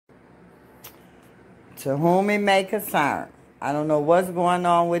To whom it may concern. I don't know what's going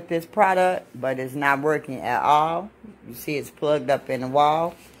on with this product, but it's not working at all. You see it's plugged up in the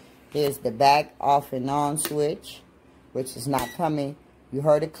wall. Here's the back off and on switch, which is not coming. You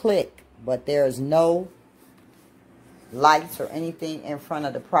heard a click, but there is no lights or anything in front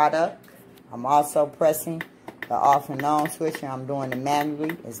of the product. I'm also pressing the off and on switch, and I'm doing it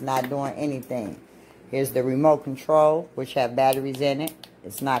manually. It's not doing anything. Here's the remote control, which have batteries in it.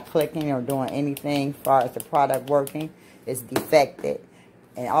 It's not clicking or doing anything as far as the product working. It's defected.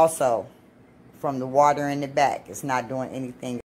 And also, from the water in the back, it's not doing anything.